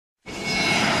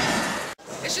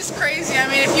It's just crazy.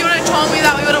 I mean, if you would have told me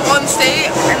that we would have won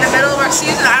state in the middle of our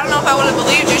season, I don't know if I would have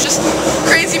believed you. It's just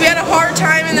crazy. We had a hard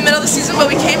time in the middle of the season, but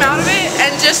we came out of it,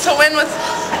 and just to win with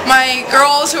my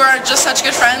girls who are just such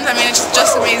good friends, I mean, it's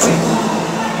just amazing.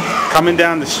 Coming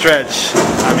down the stretch,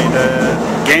 I mean, the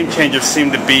game changer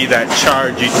seemed to be that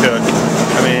charge you took.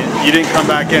 I mean, you didn't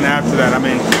come back in after that. I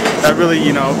mean, that really,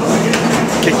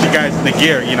 kicked you guys in the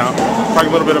gear, Talk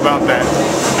a little bit about that.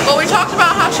 Well, we talked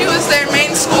about how she was their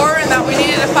main scorer and that we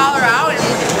needed to foul her out, and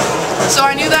so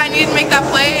I knew that I needed to make that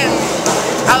play, and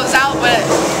I was out, but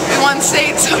we won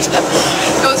state, so it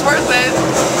was worth it.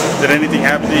 Did anything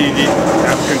happen to you? Did you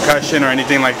have a concussion or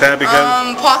anything like that? Because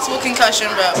possible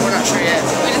concussion, but we're not sure yet.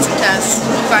 We did some tests.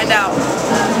 We'll find out.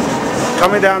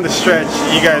 Coming down the stretch,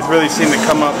 you guys really seem to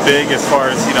come up big as far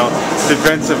as,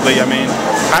 defensively. I mean,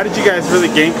 how did you guys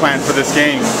really game plan for this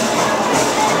game?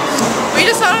 We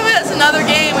just thought of it as another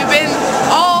game. We've been,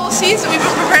 all season, we've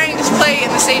been preparing to play in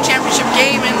the state championship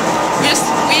game, and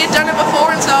we had done it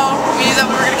before, and so we knew that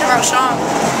we were going to come out strong.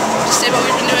 Just did what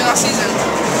we've been doing all season.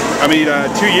 I mean,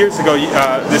 2 years ago,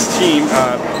 this team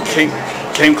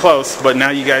came close, but now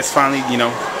you guys finally,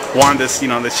 won this,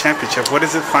 this championship. What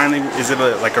is it finally? Is it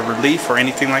like a relief or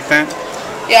anything like that?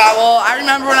 Yeah, well, I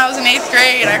remember when I was in 8th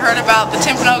grade, I heard about the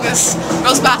Timpanogos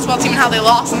girls basketball team and how they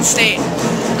lost in state.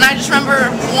 And I just remember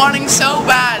wanting so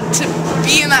bad to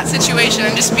be in that situation,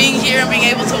 and just being here and being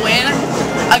able to win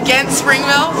against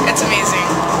Springville, it's amazing.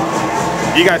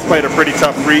 You guys played a pretty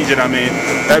tough region. I mean,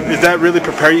 did that really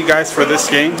prepare you guys for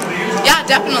this game? Yeah,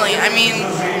 definitely. I mean,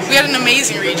 we had an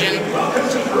amazing region,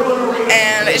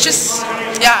 and it's just,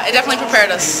 yeah, it definitely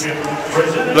prepared us.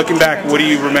 Looking back, what do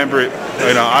you remember?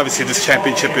 Obviously this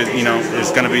championship is,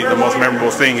 is going to be the most memorable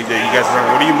thing that you guys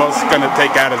remember. What are you most going to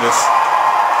take out of this?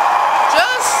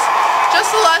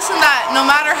 Just the lesson that no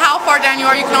matter how far down you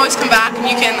are, you can always come back, and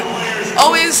you can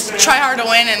always try hard to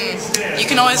win, and you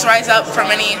can always rise up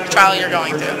from any trial you're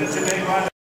going through.